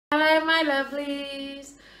my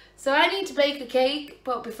lovelies. So I need to bake a cake,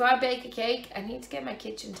 but before I bake a cake, I need to get my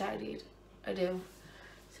kitchen tidied. I do.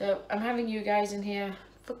 So I'm having you guys in here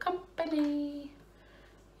for company.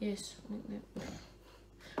 Yes.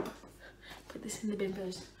 Put this in the bin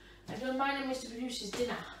first. I've done mine and Mr. Producer's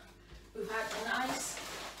dinner. We've had a nice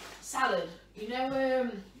salad. You know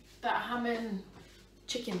that ham and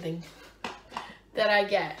chicken thing that I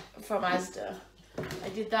get from Asda? I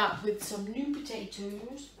did that with some new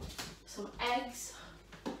potatoes, some eggs,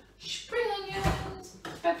 spring onions,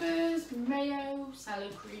 peppers, mayo,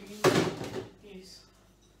 salad cream. Yes.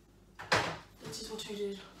 This is what I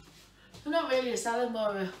did. Well, not really a salad, more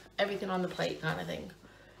of a everything on the plate kind of thing.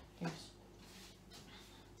 Yes.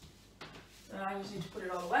 Then I just need to put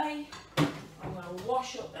it all away. I'm going to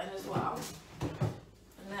wash up then as well.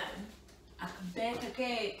 And then I can bake a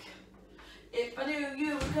cake. If I knew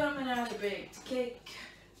you were coming, I'd have baked a cake.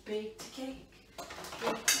 Baked a cake.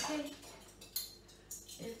 Baked a cake.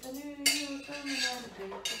 If I knew you were coming, I'd have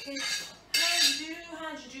baked a cake. How'd you do?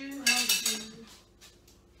 How'd you do? How'd you do?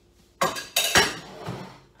 I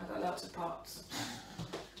got lots of pots.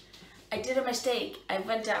 I did a mistake. I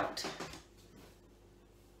went out.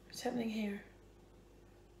 What's happening here?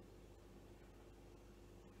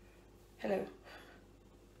 Hello.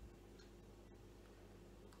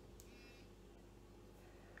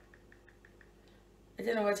 I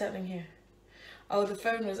don't know what's happening here. Oh, the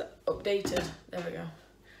phone was updated. There we go.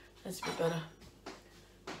 That's a bit better.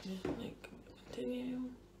 Just like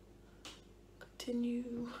continue.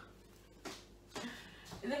 Continue.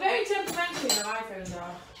 They're very temperamental, the iPhones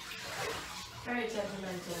are. Very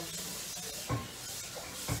temperamental.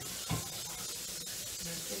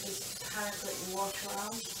 Give this hand a quick wash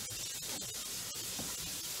around.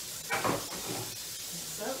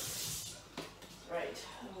 So, right,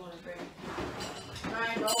 I want to bring my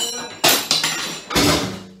roller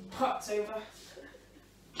pots over.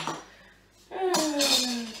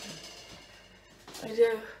 I do.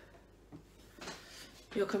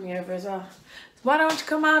 You're coming over as well. Why don't you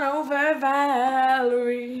come on over,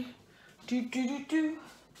 Valerie? Do do do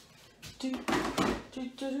do do do do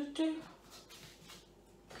do do.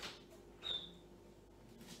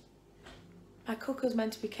 My cooker's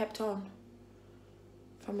meant to be kept on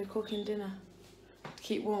from me cooking dinner to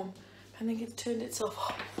keep warm. I think it's turned itself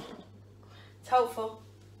off. It's helpful.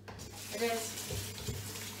 It is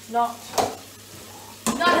not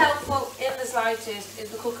helpful in the slightest if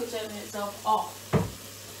the cooker turns itself off.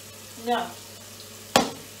 No.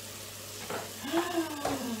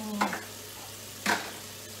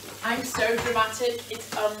 I'm so dramatic,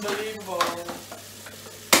 it's unbelievable.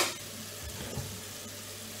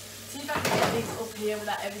 See if I can get these up here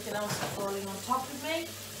without everything else falling on top of me.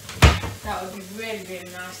 That would be really,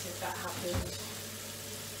 really nice if that happened.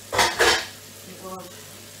 Oh my God.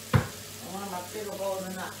 I want my bigger bowl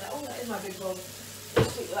than that. Oh, that is my big bowl.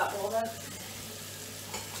 Let's stick with that bowl then.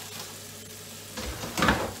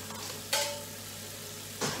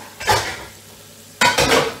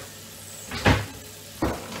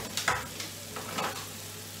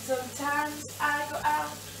 Sometimes I go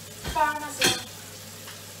out by myself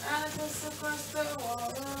and I just across the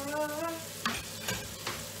water.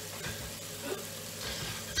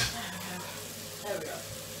 There we go.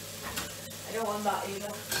 I don't want that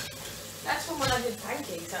either. That's from when I did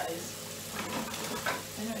pancakes, that is.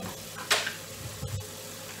 Anyway.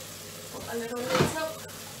 Put a little bit up.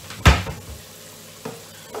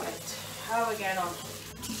 Right, how are we getting on?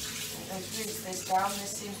 Let's rinse this down.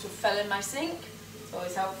 This seems to have fell in my sink. It's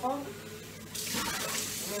always helpful.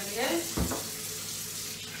 There we go.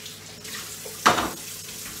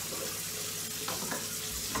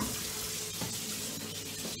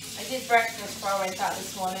 I did breakfast before I went out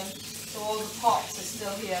this morning, so all the pots are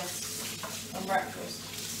still here on breakfast.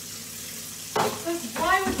 Because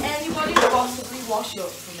why would anybody possibly wash up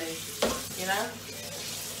for me? You know?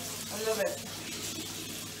 I love it.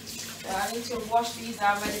 So I need to wash these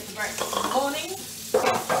down ready for breakfast in the morning.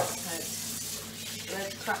 Right.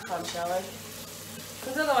 Let's crack on, shall we?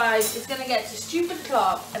 Because otherwise it's going to get to stupid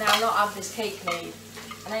o'clock and I'll not have this cake made.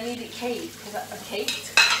 And I need it caked because I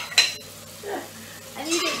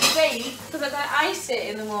need it baked because I got to ice it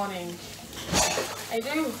in the morning. I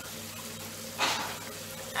do.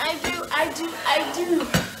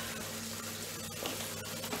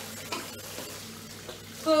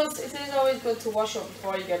 Of course, it is always good to wash up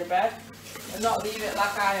before you go to bed and not leave it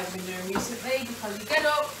like I have been doing recently, because you get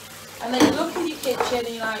up and then you look in your kitchen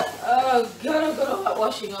and you're like, oh God, I've got all that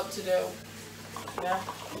washing up to do. Yeah,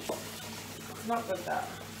 it's not good, that.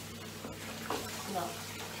 No,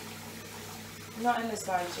 not in the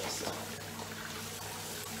slightest.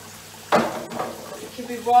 it can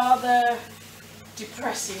be rather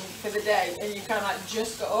depressing for the day, and you kind of like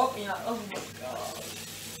just got up and you're like, oh my god.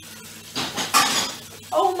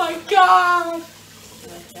 Oh my god!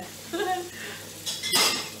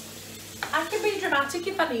 I can be dramatic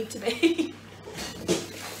if I need to be.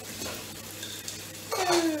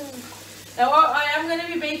 Now I am going to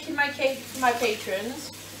be baking my cake for my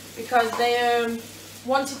patrons because they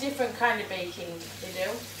want a different kind of baking. They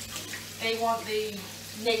do. They want the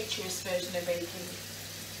Naturist version of baking.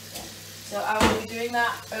 Yeah. So I will be doing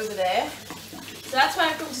that over there. So that's why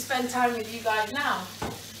I've come to spend time with you guys now.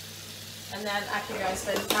 And then I can go and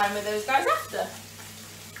spend time with those guys after.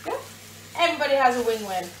 Yeah? Everybody has a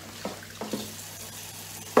win-win.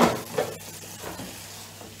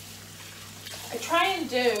 I try and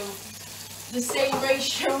do the same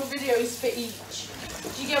ratio of videos for each.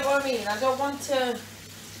 Do you get what I mean? I don't want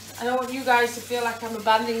you guys to feel like I'm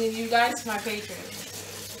abandoning you guys for my Patreon.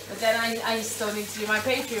 But then I still need to do my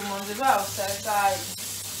Patreon ones as well. So it's like,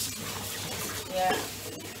 yeah.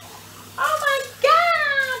 Oh my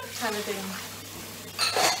god! Kind of thing.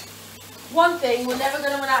 One thing, we're never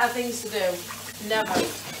going to run out of things to do. Never.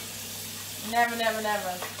 Never, never,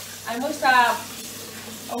 never. I must have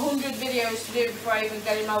 100 videos to do before I even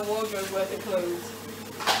get in my wardrobe worth of clothes.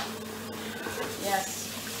 Yes.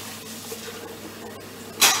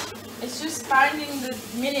 It's just finding the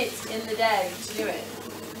minutes in the day to do it.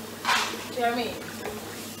 Do you know what I mean?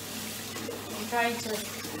 I'm trying to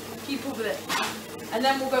keep up with it. And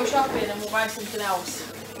then we'll go shopping and we'll buy something else.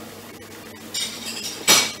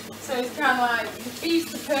 So it's kind of like, it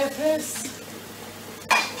defeats the purpose.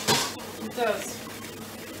 It does.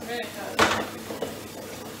 It really does.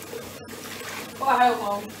 But I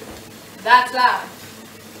hope that's life.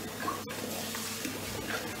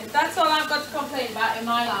 If that's all I've got to complain about in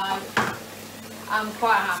my life, I'm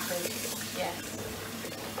quite happy. Yes.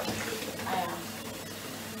 I am.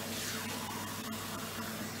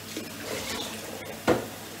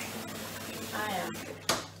 I am.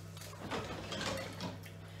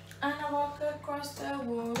 And I walk across the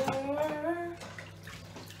water.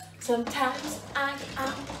 Sometimes I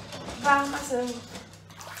am by myself.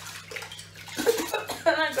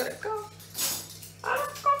 And I gotta go. I'm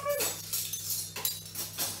coughing.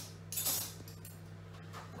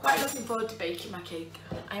 Quite looking forward to baking my cake.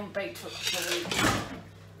 I haven't baked for a couple of weeks.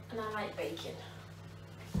 And I like baking.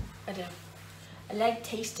 I do. I like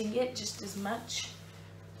tasting it just as much.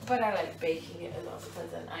 But I like baking it a lot because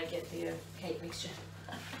then I get the cake mixture.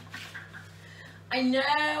 I know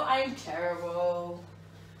I'm terrible.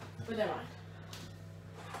 But never mind.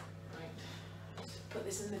 Right. Let's put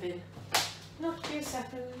this in the bin. Not be a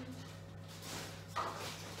second.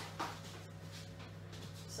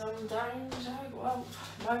 Sometimes I go out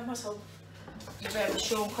by myself. A bit of a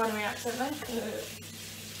Sean Connery accent there.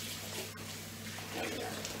 There we go.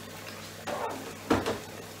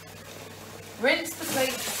 Rinse the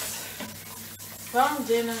plates from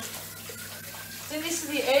dinner. So this is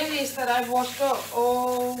the earliest that I've washed up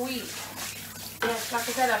all week. Yes, like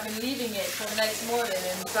I said, I've been leaving it for the next morning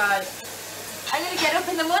and it's like, I'm going to get up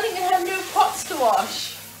in the morning and have no pots to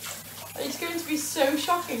wash. It's going to be so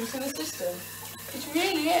shocking to the system. It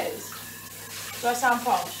really is. Do I sound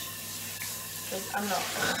posh? Because I'm not.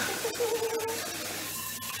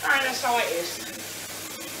 Alright, that's how it is.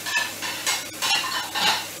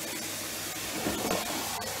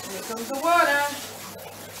 Here comes the water.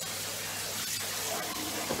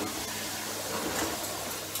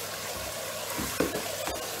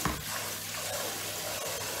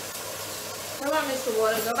 Come on, Mr.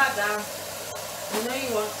 Water, go back down. I know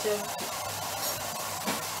you want to.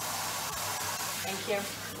 Thank you.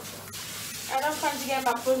 I don't fancy getting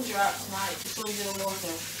my plunger out tonight to plunge in the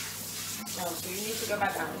water. No, so you need to go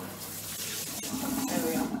back down. There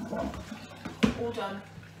we are. All done.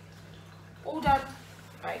 All done.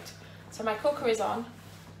 Right. So my cooker is on.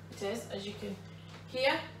 It is, as you can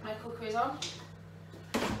hear, my cooker is on.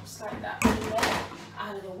 Just like that. There.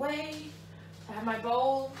 Out of the way. I have my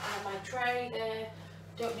bowl, I have my tray there.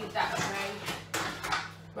 Don't need that tray.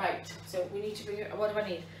 Right, so we need to bring it. What do I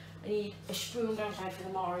need? I need a spoon, don't I, for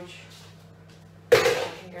the marge. I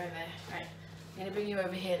can go in there. Right, I'm going to bring you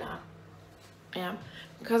over here now. I am.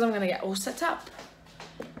 Because I'm going to get all set up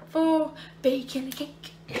for baking a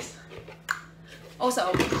cake. Yes.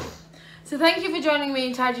 Also, so thank you for joining me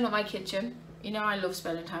in tidying up my kitchen. You know I love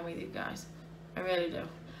spending time with you guys. I really do.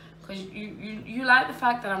 Because you like the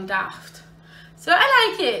fact that I'm daft. So I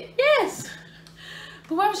like it, yes.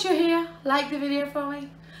 But once you're here, like the video for me,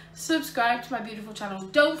 subscribe to my beautiful channels.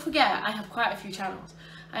 Don't forget, I have quite a few channels.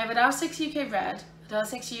 I have Adelesexyuk UK Red,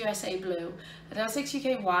 Adelesexyuk USA Blue, Adelesexyuk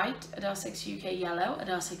UK White, Adelesexyuk UK Yellow,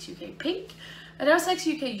 Adelesexyuk UK Pink,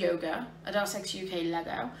 Adelesexyuk UK Yoga, Adelesexyuk UK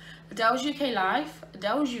Lego, Adel's UK Life,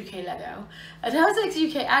 Adel's UK Lego, Adelesexyuk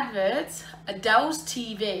UK Adverts, Adel's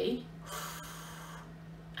TV,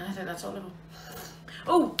 and I think that's all of them.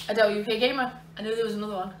 Oh, Adele UK Gamer. I knew there was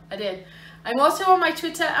another one. I did. I'm also on my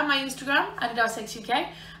Twitter and my Instagram at Adelesexyuk UK,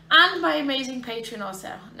 and my amazing Patreon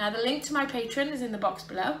also. Now the link to my Patreon is in the box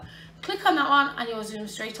below. Click on that one and you'll zoom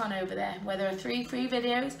straight on over there where there are 3 free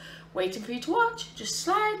videos waiting for you to watch. Just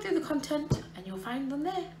slide through the content and you'll find them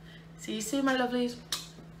there. See you soon, my lovelies.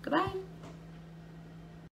 Goodbye.